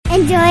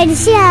enjoy the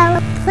show,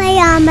 play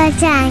on my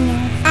channel,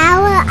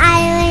 Our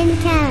Island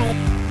Kelly.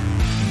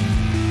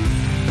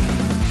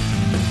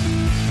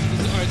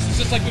 All right, so it's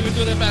just like we would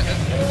do that back.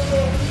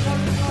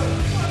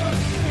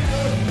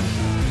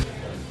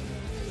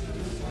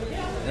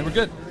 And we're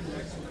good.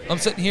 I'm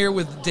sitting here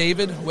with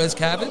David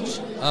Wascavage,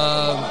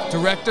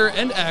 director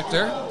and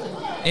actor,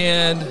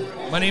 and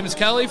my name is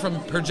Kelly from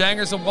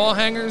Perjangers and Wall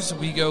Hangers.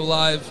 We go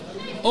live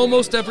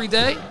almost every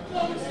day,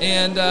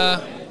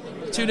 and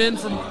tune in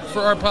for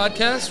our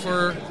podcast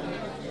for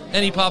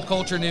any pop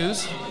culture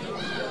news.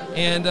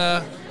 And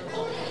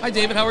hi,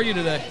 David. How are you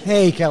today?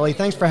 Hey, Kelly.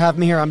 Thanks for having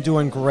me here. I'm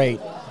doing great.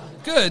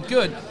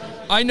 Good.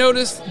 I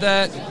noticed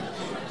that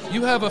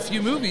you have a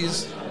few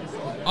movies.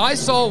 I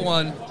saw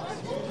one,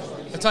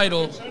 a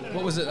title,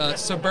 what was it?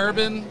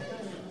 Suburban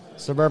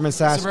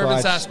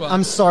Sasquatch.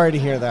 I'm sorry to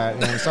hear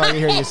that. I'm sorry to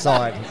hear you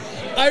saw it.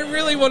 I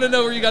really want to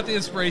know where you got the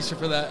inspiration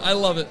for that. I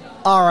love it.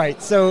 All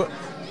right, so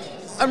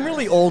I'm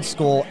really old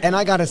school, and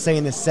I got to say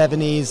in the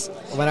 70s,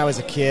 when I was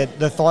a kid,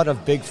 the thought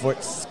of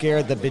Bigfoot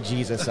scared the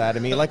bejesus out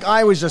of me. Like,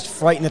 I was just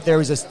frightened that there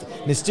was this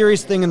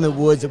mysterious thing in the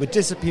woods that would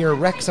disappear,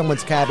 wreck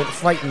someone's cabin. It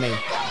frightened me.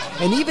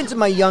 And even to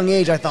my young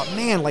age, I thought,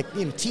 man, like,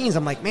 teens,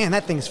 I'm like, man,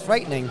 that thing's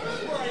frightening.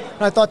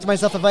 And I thought to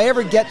myself, if I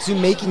ever get to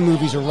making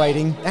movies or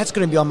writing, that's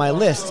going to be on my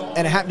list.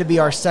 And it happened to be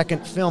our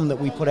second film that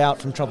we put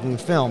out from Troubling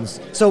Films.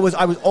 So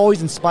I was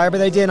always inspired by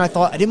the idea, and I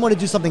thought I didn't want to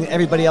do something that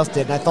everybody else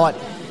did. And I thought,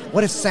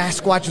 what if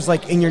Sasquatch was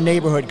like in your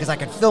neighborhood? Because I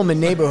could film in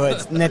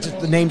neighborhoods, and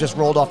the name just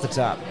rolled off the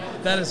top.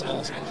 That is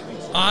awesome.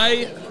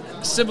 I,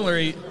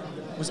 similarly,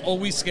 was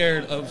always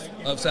scared of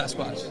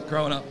Sasquatch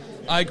growing up.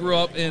 I grew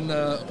up in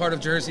a part of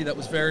Jersey that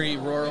was very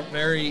rural,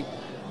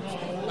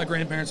 my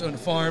grandparents owned a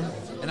farm,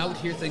 and I would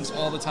hear things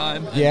all the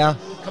time. Yeah.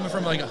 Coming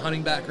from like a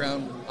hunting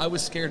background, I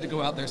was scared to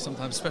go out there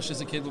sometimes, especially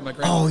as a kid with my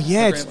grandma. Oh,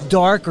 yeah, it's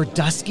dark or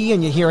dusky,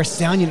 and you hear a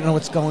sound, you don't know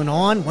what's going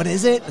on. What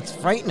is it? It's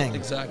frightening.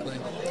 Exactly.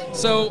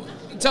 So,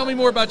 tell me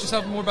more about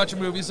yourself, more about your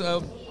movies.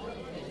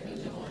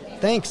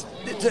 Thanks.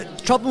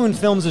 Trouble in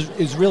Films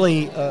is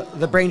really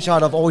the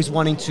brainchild of always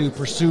wanting to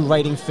pursue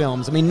writing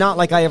films. I mean, not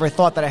like I ever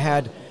thought that I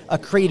had a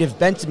creative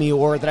bent to me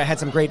or that I had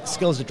some great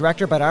skills as a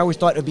director, but I always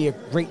thought it would be a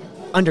great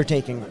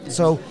undertaking.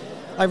 So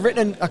I've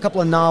written a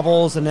couple of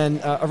novels, and then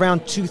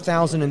around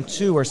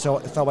 2002 or so,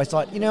 I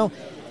thought,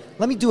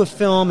 let me do a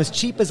film as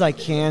cheap as I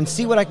can,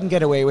 see what I can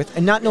get away with,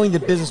 and not knowing the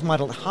business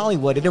model at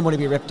Hollywood, I didn't want to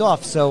be ripped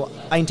off. So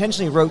I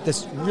intentionally wrote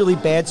this really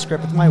bad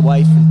script with my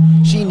wife,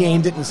 and she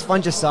named it, and it's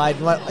Fungicide.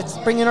 Let's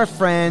bring in our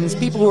friends,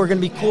 people who are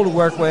going to be cool to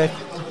work with,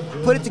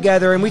 put it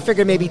together, and we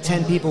figured maybe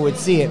 10 people would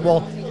see it.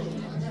 Well,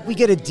 we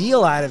get a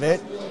deal out of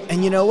it,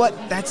 and you know what?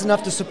 That's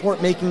enough to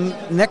support making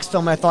the next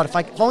film. I thought, if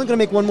I'm only going to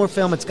make one more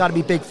film, it's got to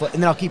be Bigfoot,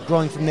 and then I'll keep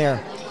growing from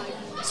there.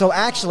 So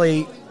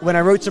actually, when I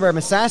wrote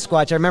Suburban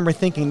Sasquatch, I remember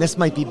thinking this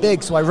might be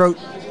big, so I wrote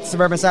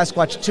Suburban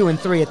Sasquatch 2 and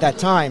 3 at that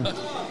time.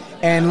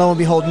 And lo and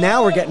behold,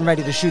 now we're getting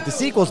ready to shoot the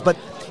sequels, but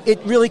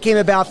it really came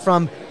about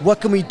from what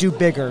can we do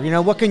bigger?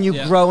 What can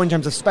you grow in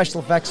terms of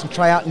special effects and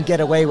try out and get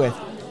away with?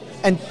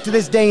 And to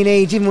this day and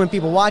age, even when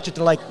people watch it,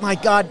 they're like, my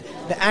God,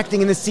 the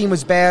acting in this scene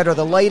was bad, or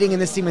the lighting in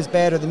this scene was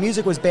bad, or the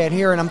music was bad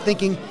here. And I'm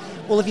thinking,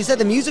 well, if you said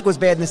the music was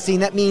bad in the scene,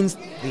 that means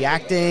the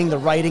acting, the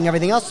writing,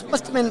 everything else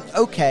must have been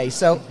okay.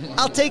 So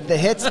I'll take the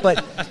hits,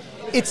 but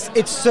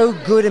it's so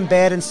good and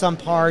bad in some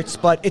parts,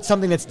 but it's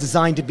something that's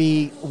designed to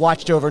be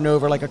watched over and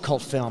over like a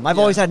cult film. I've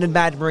always had an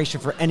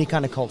admiration for any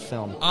kind of cult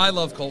film. I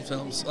love cult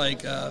films,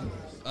 like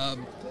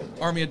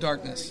Army of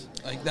Darkness,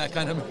 like that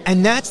kind of...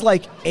 And that's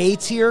like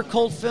A-tier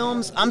cult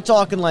films. I'm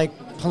talking like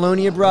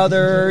Polonia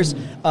Brothers,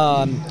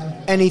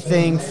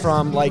 anything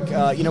from like,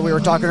 we were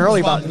talking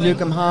earlier about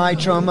Nukem High,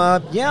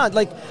 Trauma. Yeah,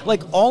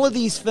 like all of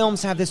these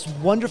films have this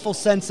wonderful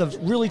sense of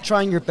really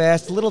trying your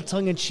best, a little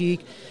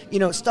tongue-in-cheek,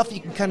 stuff you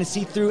can kind of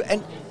see through.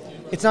 And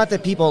it's not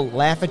that people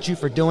laugh at you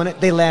for doing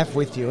it. They laugh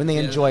with you, and they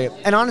enjoy it.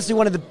 And honestly,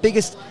 one of the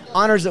biggest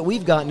honors that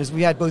we've gotten is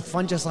we had both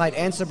Fungicide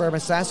and Suburban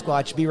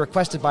Sasquatch be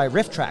requested by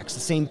Riff Tracks, the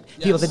same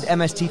people that did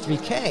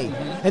MST3K.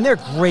 And they're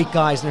great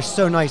guys, and they're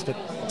so nice. But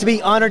to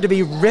be honored to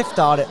be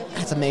riffed on it,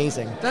 that's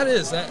amazing. That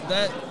is. I'm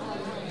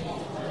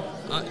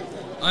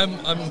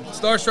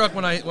starstruck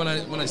when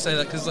I say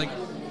that,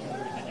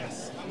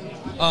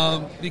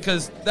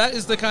 because that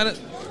is the kind of...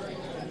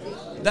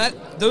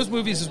 those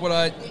movies is what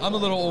I'm a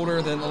little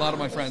older than a lot of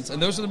my friends,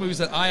 and those are the movies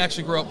that I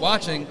actually grew up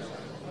watching.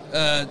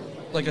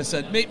 Like I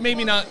said,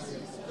 maybe not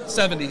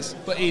 70s,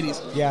 but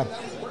 80s. Yeah.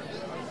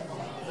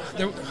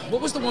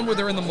 What was the one where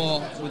they're in the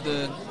mall with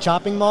the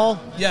Chopping Mall?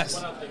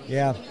 Yes.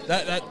 Yeah.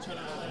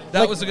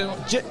 That was a good one.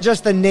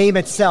 Just the name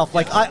itself.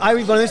 Like I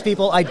was one of those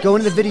people. I'd go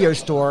into the video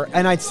store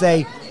and I'd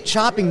say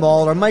Chopping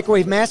Mall or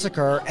Microwave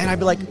Massacre, and I'd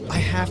be like, I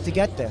have to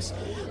get this.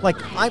 Like,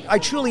 I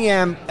truly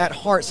am, at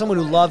heart, someone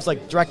who loves,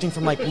 like, directing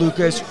from, like,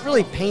 Lucas,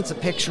 really paints a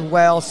picture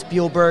well,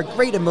 Spielberg,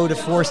 great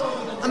emotive force.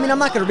 I mean, I'm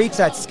not going to reach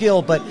that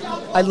skill, but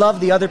I love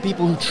the other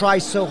people who try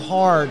so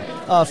hard.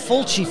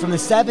 Fulci from the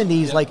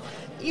 70s, like,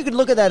 you could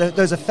look at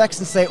those effects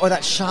and say, oh,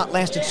 that shot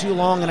lasted too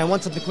long and I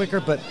want something quicker,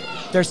 but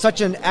there's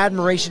such an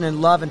admiration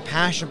and love and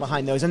passion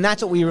behind those, and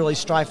that's what we really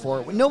strive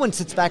for. No one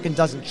sits back and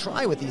doesn't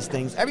try with these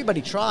things.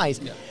 Everybody tries,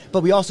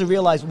 but we also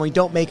realize when we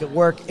don't make it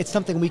work, it's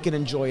something we can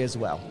enjoy as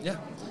well. Yeah.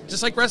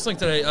 Just like wrestling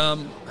today.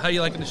 How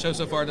you liking the show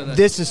so far today?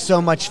 This is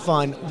so much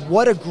fun.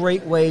 What a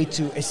great way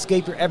to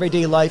escape your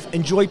everyday life,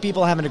 enjoy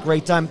people having a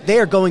great time. They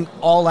are going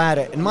all at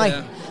it, and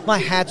my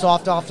hat's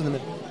off to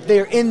them.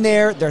 They're in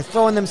there, they're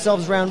throwing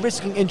themselves around,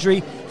 risking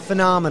injury.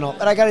 Phenomenal.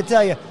 But I got to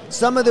tell you,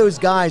 some of those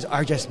guys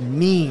are just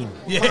mean.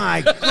 Yeah.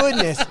 My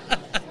goodness.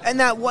 And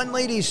that one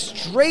lady's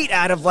straight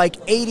out of like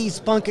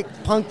 80s punk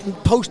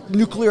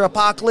post-nuclear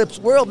apocalypse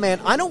world,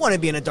 man. I don't want to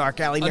be in a dark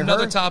alley near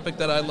Another her. topic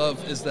that I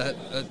love is that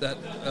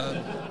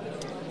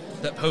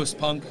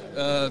post-punk.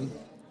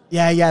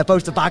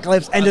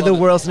 Post-apocalypse, end of the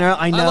world scenario.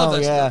 I know, I love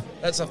that stuff.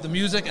 That stuff, the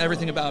music,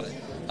 everything about it.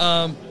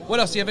 What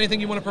else? Do you have anything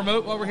you want to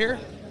promote while we're here?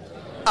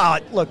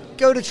 Look,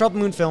 go to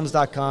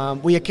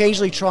TroubleMoonFilms.com. We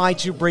occasionally try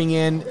to bring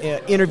in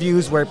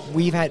interviews where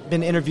we've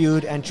been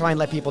interviewed and try and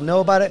let people know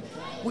about it.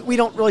 We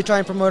don't really try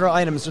and promote our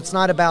items, so it's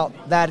not about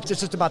that.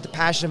 It's just about the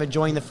passion of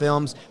enjoying the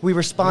films. We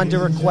respond to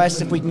requests.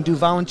 If we can do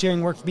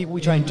volunteering work for people, we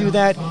try and do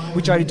that.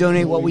 We try to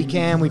donate what we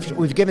can.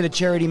 We've given to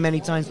charity many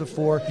times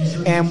before,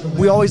 and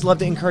we always love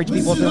to encourage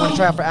people if they want to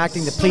try out for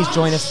acting to please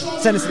join us.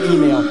 Send us an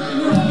email.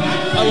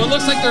 Well, it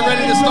looks like they're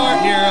ready to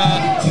start here.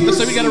 Looks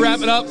like we got to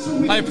wrap it up.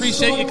 I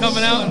appreciate you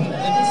coming out and doing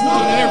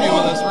an interview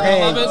with us. We're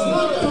going to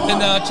love it.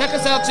 And check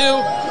us out,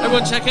 too.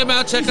 Everyone, check him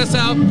out. Check us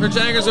out.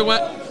 Perjangers at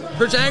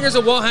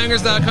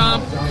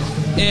wallhangers.com.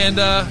 And,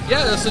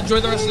 let's enjoy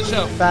the rest of the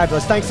show.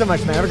 Fabulous. Thanks so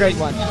much, man. Have a great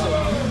one.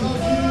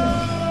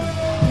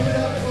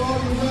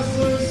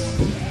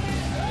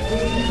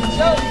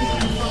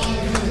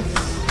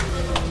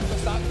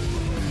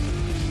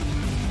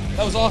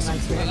 That was awesome.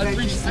 I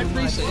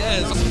appreciate it. Yeah,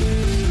 it's awesome.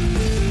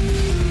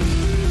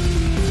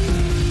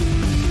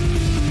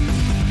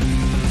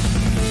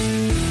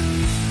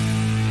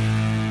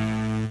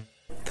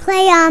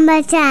 Play on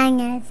my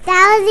Bajangers.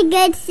 That was a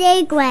good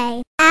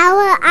segue.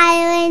 Our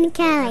Island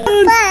Kelly.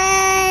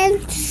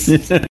 Fun!